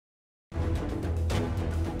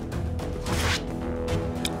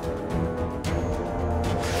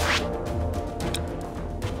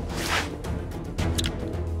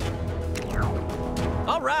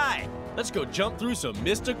Let's go jump through some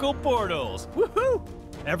mystical portals. Woohoo!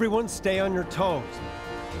 Everyone stay on your toes.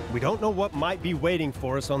 We don't know what might be waiting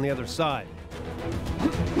for us on the other side.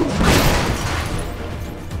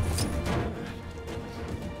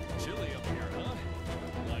 Chilly up here, huh?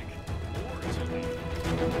 Like, more chilly.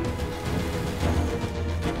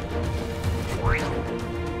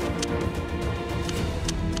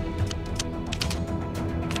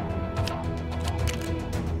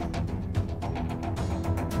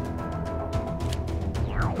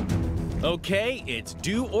 Okay, it's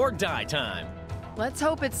do or die time. Let's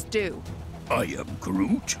hope it's do. I am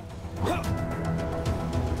Groot.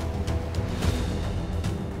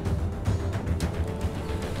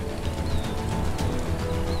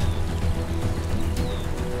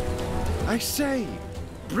 I say,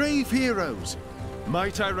 brave heroes,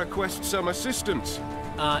 might I request some assistance?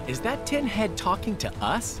 Is that tin head talking to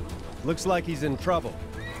us? Looks like he's in trouble.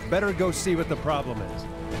 Better go see what the problem is.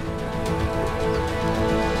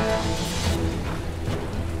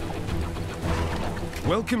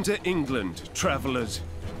 Welcome to England, travelers.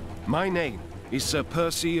 My name is Sir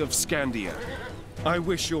Percy of Scandia. I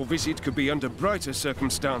wish your visit could be under brighter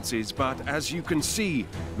circumstances, but as you can see,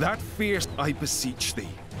 that fierce... I beseech thee,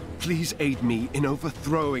 please aid me in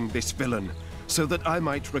overthrowing this villain, so that I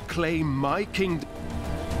might reclaim my kingdom.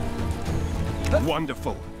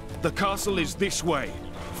 Wonderful. The castle is this way.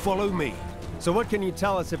 Follow me. So what can you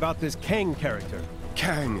tell us about this Kang character?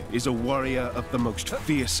 Kang is a warrior of the most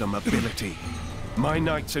fearsome ability. My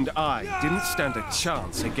knights and I didn't stand a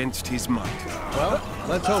chance against his might. Well,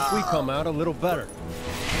 let's hope we come out a little better.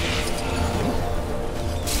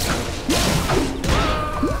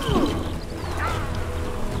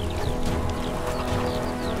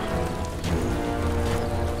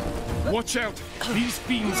 Watch out! These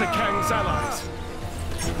fiends are Kang's allies.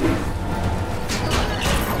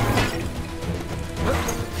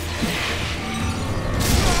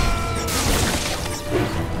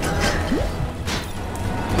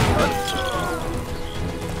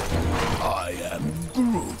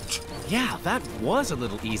 Yeah, that was a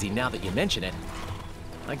little easy now that you mention it.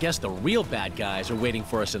 I guess the real bad guys are waiting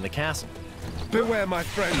for us in the castle. Beware, my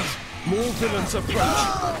friends. More villains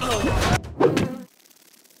approach.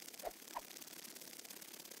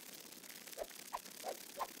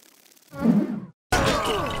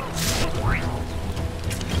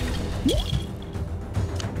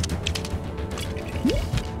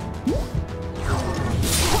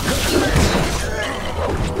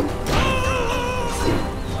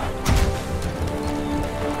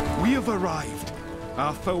 We have arrived.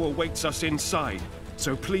 Our foe awaits us inside,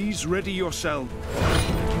 so please ready yourself.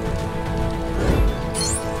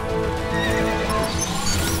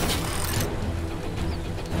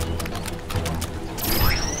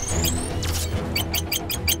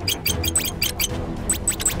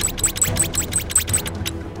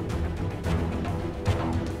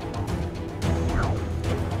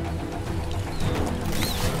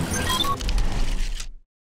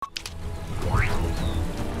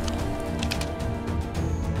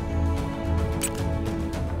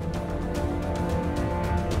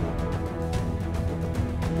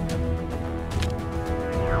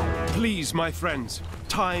 Please, my friends,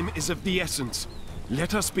 time is of the essence.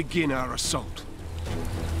 Let us begin our assault.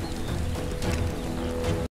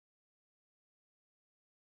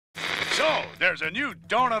 So, there's a new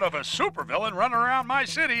donut of a supervillain running around my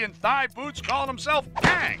city in thigh boots calling himself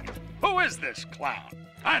Kang. Who is this clown?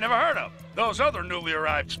 I never heard of. Those other newly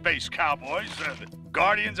arrived space cowboys, the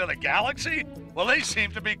Guardians of the Galaxy? Well, they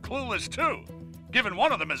seem to be clueless too. Given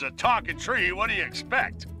one of them is a talking tree, what do you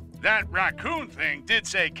expect? That raccoon thing did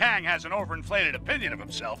say Kang has an overinflated opinion of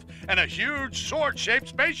himself and a huge sword-shaped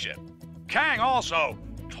spaceship. Kang also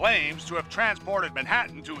claims to have transported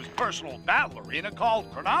Manhattan to his personal battle arena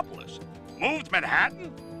called Chronopolis. Moved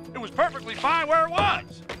Manhattan? It was perfectly fine where it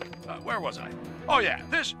was. Where was I? Oh yeah,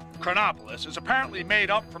 this Chronopolis is apparently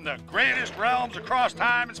made up from the greatest realms across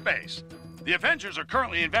time and space. The Avengers are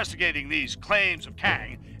currently investigating these claims of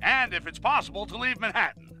Kang, and if it's possible to leave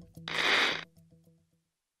Manhattan.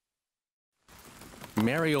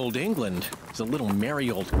 Merry old England is a little merry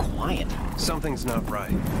old quiet. Something's not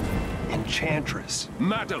right. Enchantress.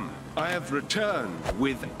 Madam, I have returned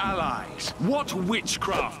with allies. What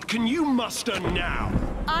witchcraft can you muster now?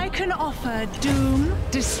 I can offer doom,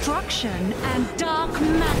 destruction, and dark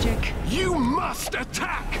magic. You must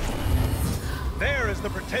attack! There is the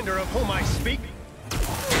pretender of whom I speak.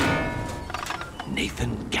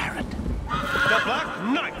 Nathan Garrett. The Black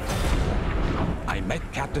Knight. I met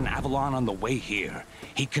Captain Avalon on the way here.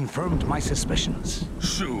 He confirmed my suspicions.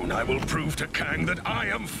 Soon I will prove to Kang that I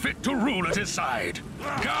am fit to rule at his side.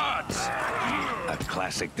 Gods! A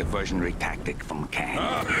classic diversionary tactic from Kang.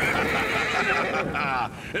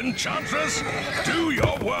 Enchantress, do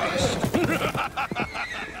your worst!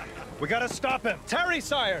 We gotta stop him. Tarry,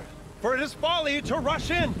 sire, for it is folly to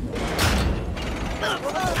rush in.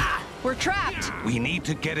 We're trapped. We need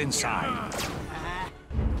to get inside.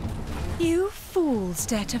 You fools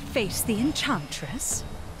dare to face the Enchantress?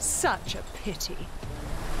 Such a pity.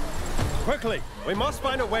 Quickly, we must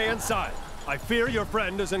find a way inside. I fear your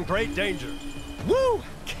friend is in great danger. Woo!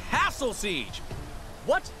 Castle siege!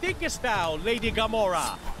 What thinkest thou, Lady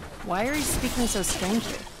Gamora? Why are you speaking so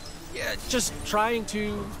strangely? Yeah, just trying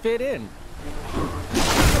to fit in.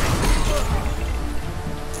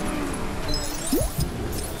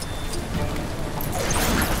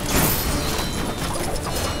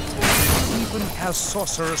 Even as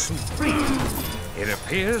Sorcerer Supreme, it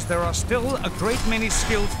appears there are still a great many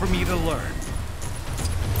skills for me to learn.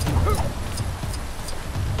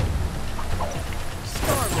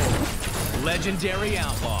 Starlord, legendary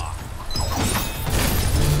outlaw.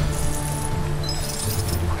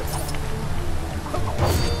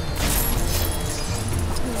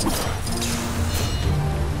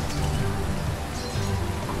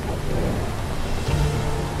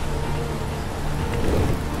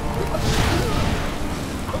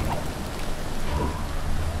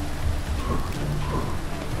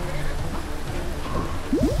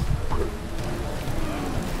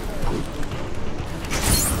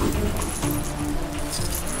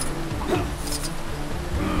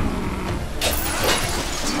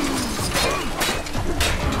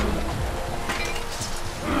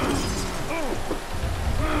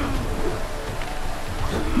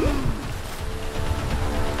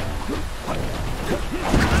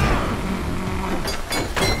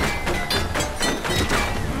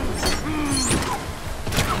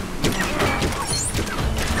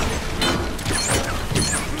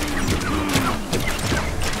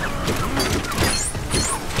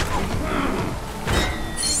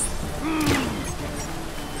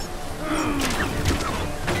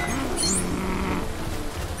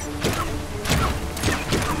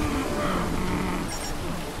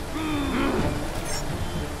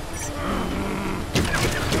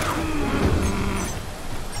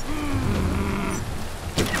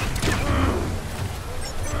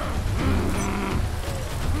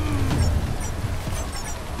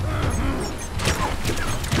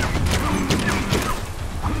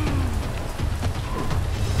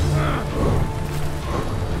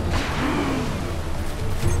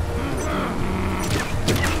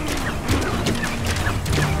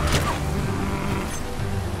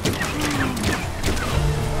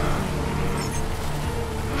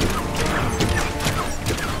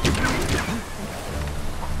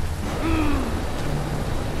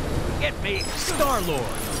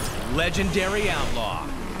 Starlord, legendary outlaw.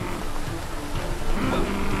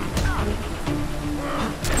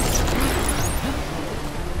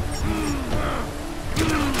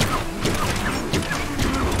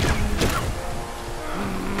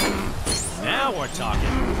 Now we're talking.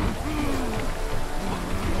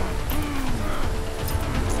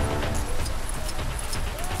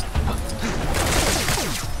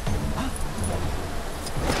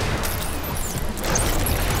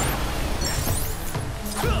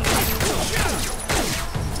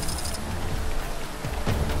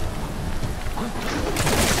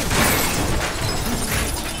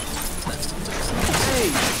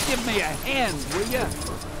 Give me a hand, will ya?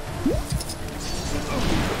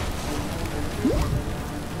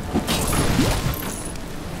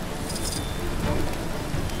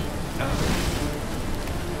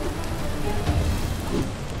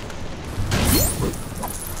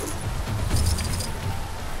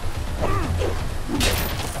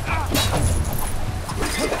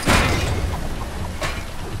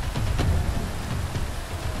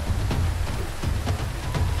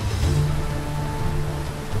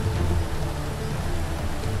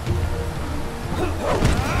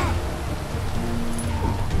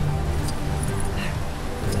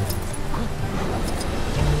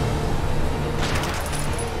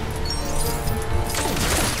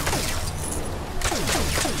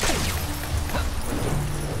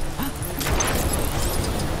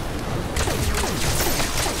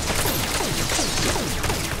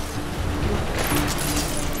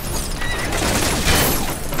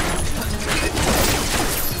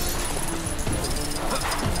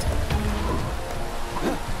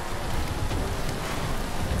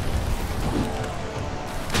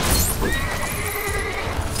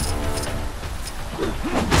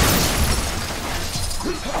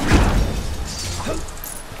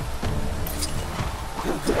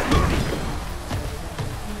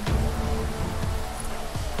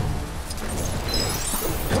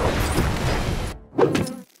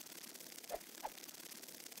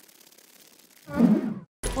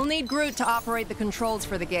 We'll need Groot to operate the controls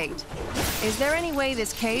for the gate. Is there any way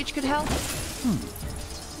this cage could help?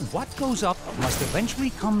 What goes up must eventually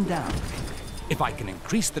come down. If I can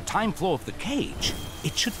increase the time flow of the cage,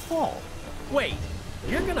 it should fall. Wait,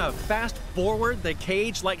 you're gonna fast forward the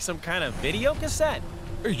cage like some kind of video cassette?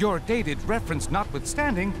 Your dated reference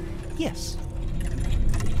notwithstanding, yes.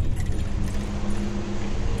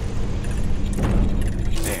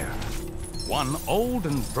 There. One old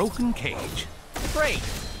and broken cage. Great.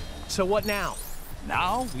 So what now?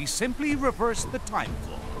 Now we simply reverse the time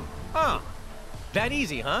flow. Oh, that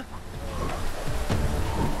easy, huh?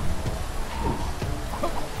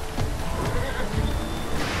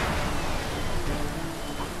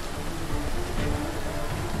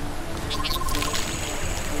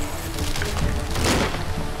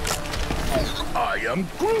 I am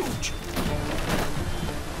Groot!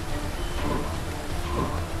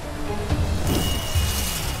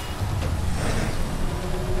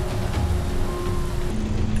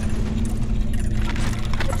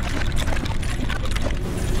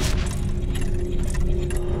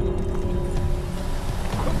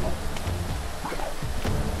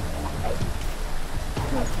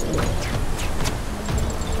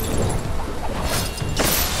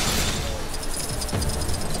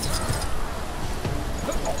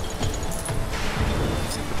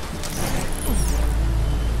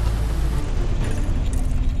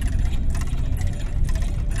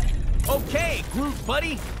 Okay, Groot,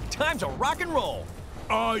 buddy. Time to rock and roll.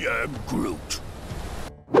 I am Groot.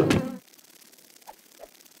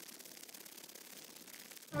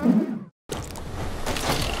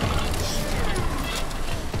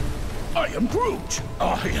 I am Groot!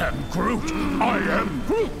 I am Groot! I am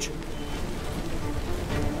Groot!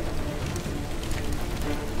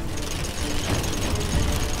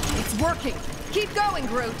 It's working. Keep going,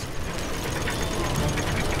 Groot.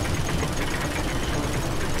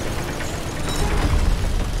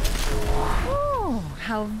 Oh,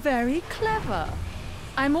 how very clever.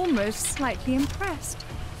 I'm almost slightly impressed.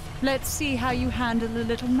 Let's see how you handle a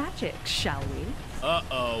little magic, shall we?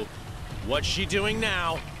 Uh-oh. What's she doing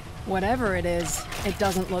now? Whatever it is, it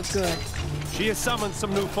doesn't look good. She has summoned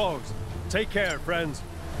some new foes. Take care, friends.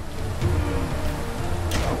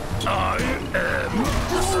 I am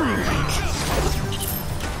Groot!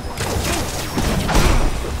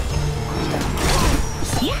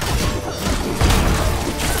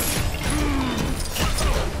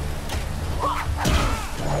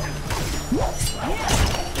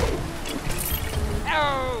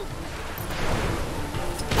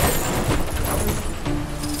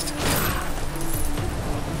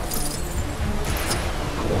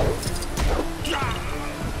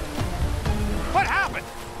 What happened?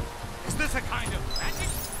 Is this a kind of magic?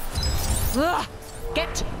 Ugh!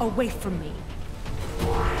 Get away from me.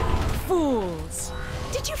 Fools!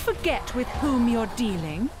 Did you forget with whom you're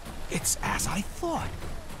dealing? It's as I thought.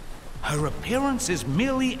 Her appearance is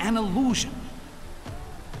merely an illusion.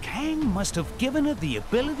 Kang must have given her the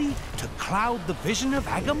ability to cloud the vision of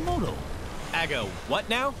Agamotto. Aga, what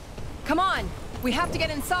now? Come on! We have to get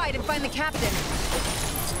inside and find the captain.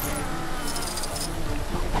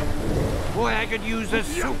 Boy, I could use a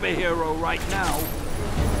superhero right now.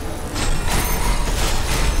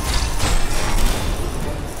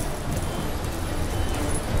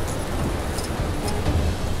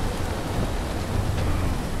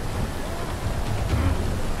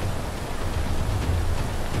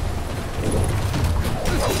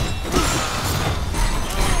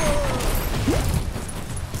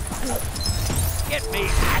 Get me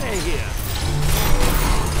out of here!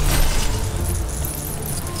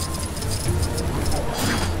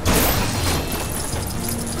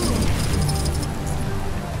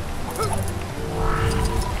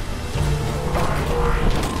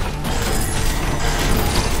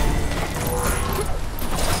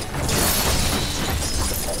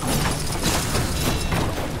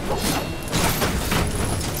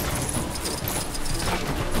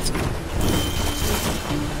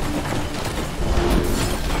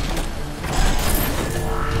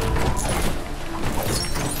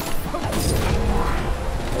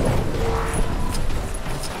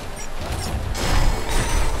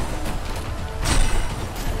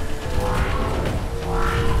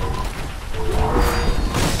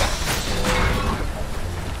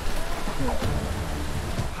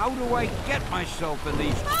 How do I get myself in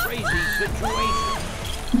these crazy situations?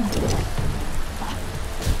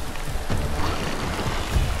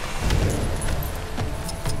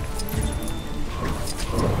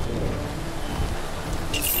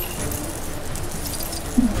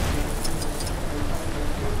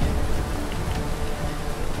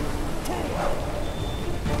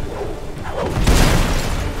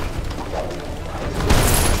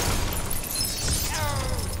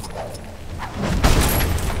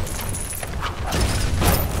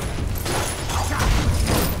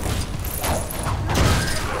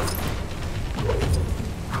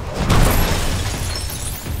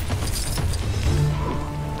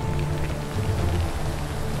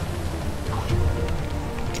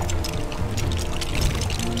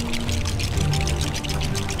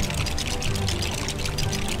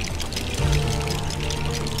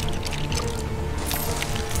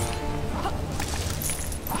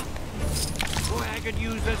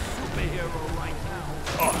 use a superhero right now.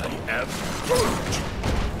 I am Groot.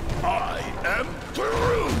 I am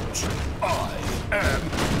Groot. I am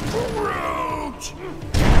Groot.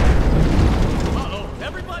 Uh-oh,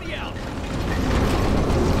 everybody out!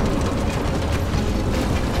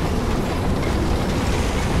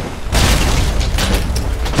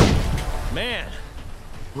 Man,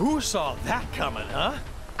 who saw that coming, huh?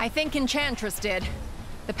 I think Enchantress did.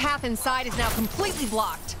 The path inside is now completely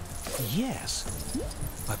blocked. Yes,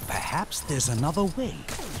 but perhaps there's another way.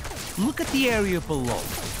 Look at the area below.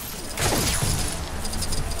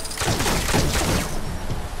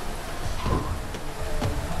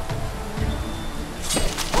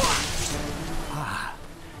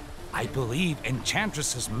 I believe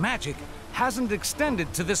Enchantress's magic hasn't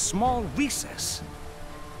extended to this small recess.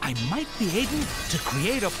 I might be able to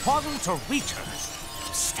create a portal to reach her.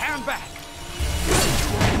 Stand back.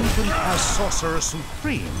 Even as Sorcerer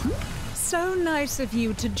Supreme. So nice of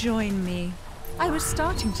you to join me. I was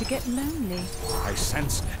starting to get lonely. I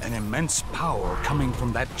sense an immense power coming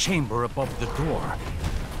from that chamber above the door.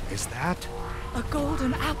 Is that? A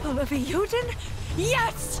golden apple of Euden?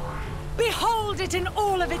 Yes! Behold it in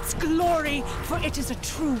all of its glory, for it is a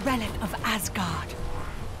true relic of Asgard.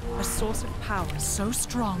 A source of power so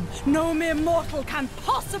strong, no mere mortal can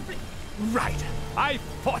possibly... Right. I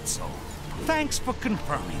thought so. Thanks for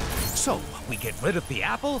confirming. So, we get rid of the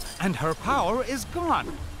apple, and her power is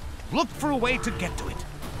gone. Look for a way to get to it.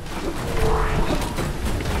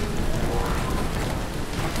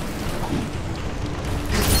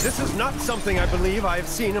 This is not something I believe I have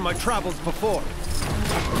seen in my travels before.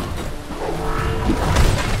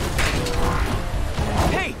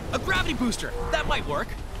 Hey, a gravity booster! That might work.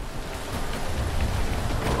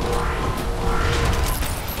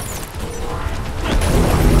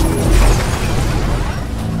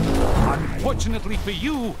 Unfortunately for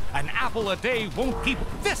you, an apple a day won't keep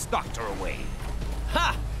this doctor away.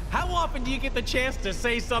 Ha! How often do you get the chance to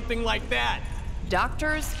say something like that?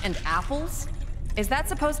 Doctors and apples? Is that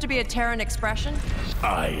supposed to be a Terran expression?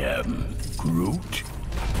 I am Groot.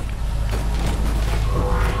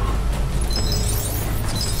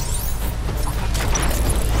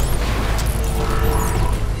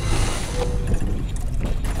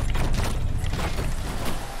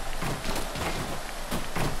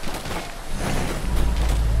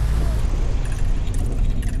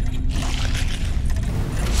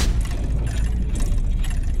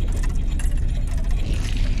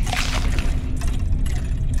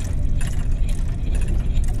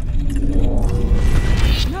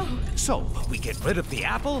 So, we get rid of the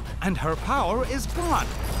apple, and her power is gone.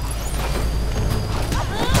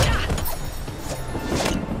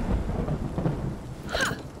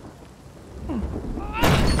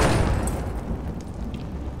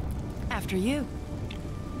 After you.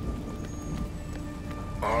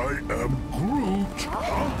 I am Groot.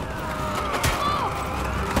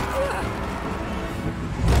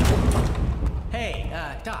 Hey,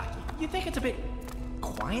 Doc, you think it's a bit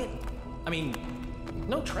quiet? I mean,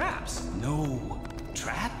 no traps. No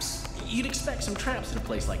traps? You'd expect some traps in a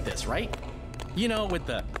place like this, right? You know, with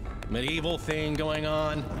the medieval thing going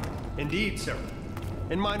on. Indeed, sir.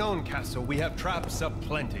 In mine own castle, we have traps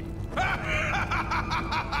aplenty.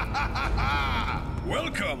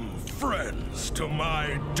 Welcome, friends, to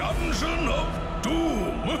my dungeon of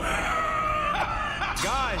doom.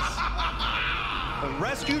 Guys, for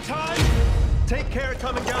rescue time, take care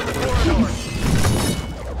coming down the corridor.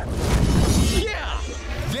 Yeah!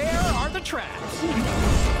 There are the traps!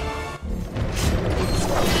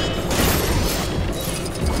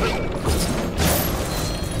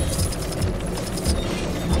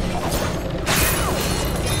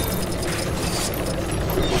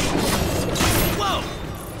 Whoa!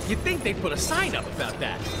 You'd think they'd put a sign up about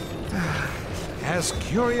that. As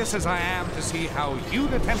curious as I am to see how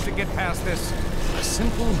you'd attempt to get past this, a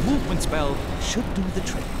simple movement spell should do the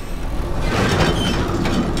trick.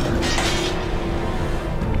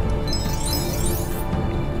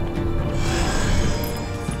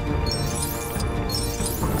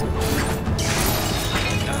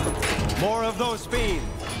 More of those fiends.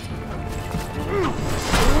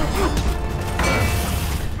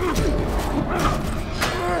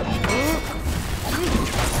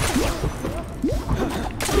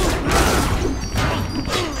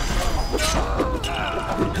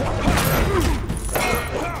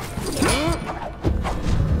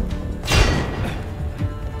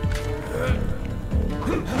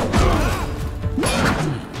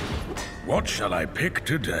 What shall I pick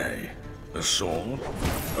today? A sword?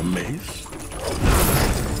 A mace?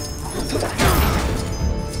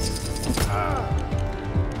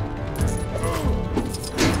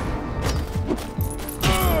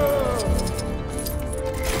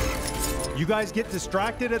 You guys get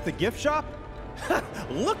distracted at the gift shop?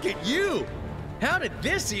 Look at you! How did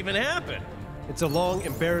this even happen? It's a long,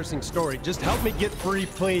 embarrassing story. Just help me get free,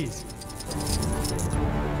 please.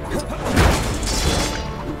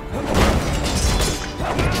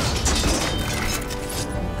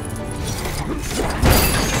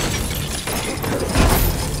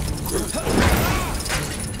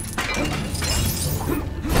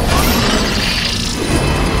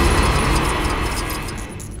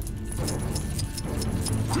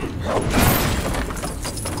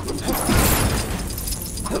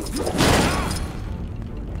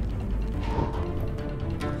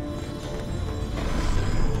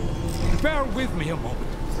 Bear with me a moment.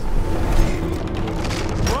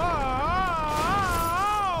 Whoa!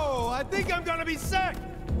 I think I'm gonna be sick!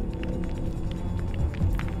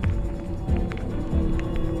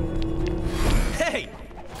 Hey!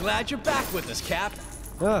 Glad you're back with us, Cap.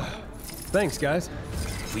 Thanks, guys.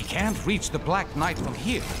 We can't reach the Black Knight from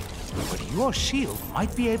here, but your shield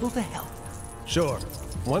might be able to help. Sure.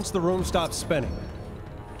 Once the room stops spinning.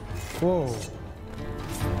 Whoa.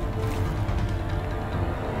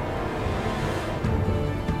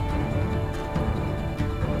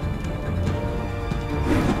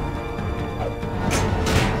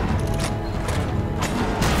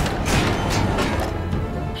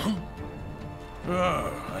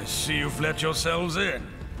 I see you've let yourselves in.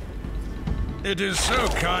 It is so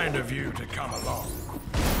kind of you to come along.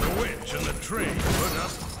 The witch and the tree put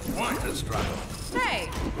up quite a struggle. Hey,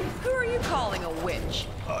 who are you calling a witch?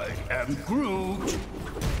 I am Groot.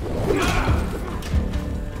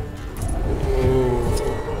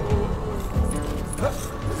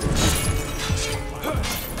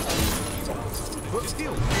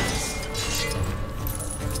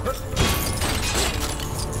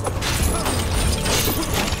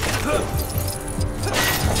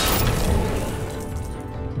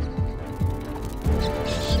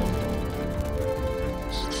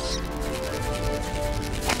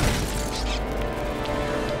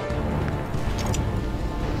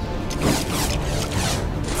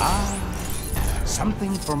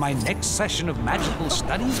 Something for my next session of magical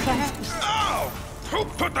studies, perhaps? Ow! Who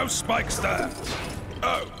put those spikes there?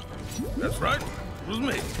 Oh, that's right. It was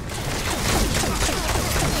me.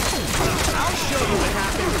 I'll show you what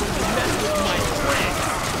happens when you mess with my friend.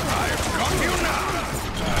 I've got you now.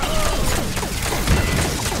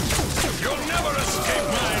 You'll never escape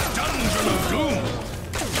my dungeon of doom.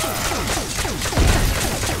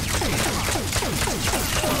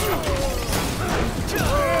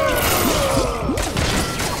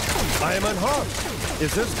 I am unharmed.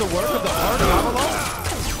 Is this the work of the Heart of Avalon?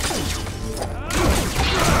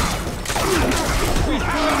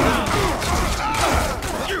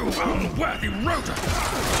 You unworthy rotor!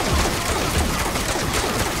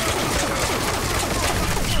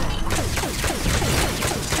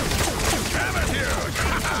 Damn it, you!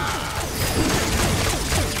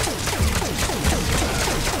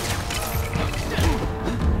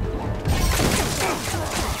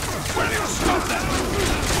 Will you stop that?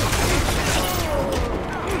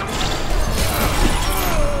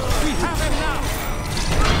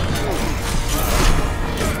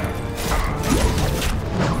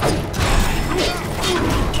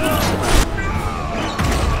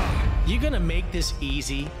 Make this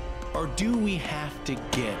easy, or do we have to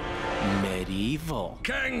get medieval?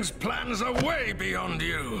 Kang's plans are way beyond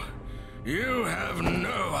you. You have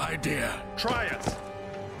no idea. Try it.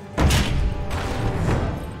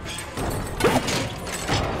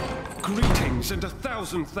 Greetings and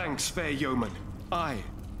 1,000 thanks, fair yeoman. I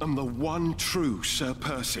am the one true Sir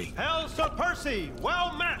Percy. Hail, Sir Percy!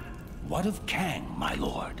 Well met! What of Kang, my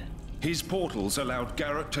lord? His portals allowed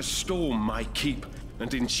Garrett to storm my keep,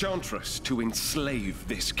 and Enchantress to enslave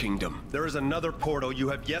this kingdom. There is another portal you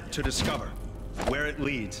have yet to discover. Where it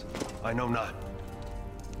leads, I know not.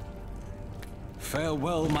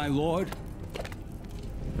 Farewell, my lord.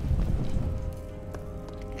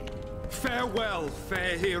 Farewell,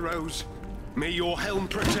 fair heroes. May your helm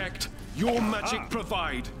protect, your magic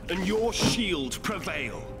provide, and your shield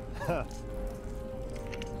prevail.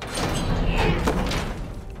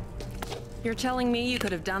 You're telling me you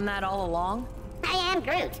could have done that all along? I am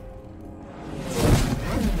Groot.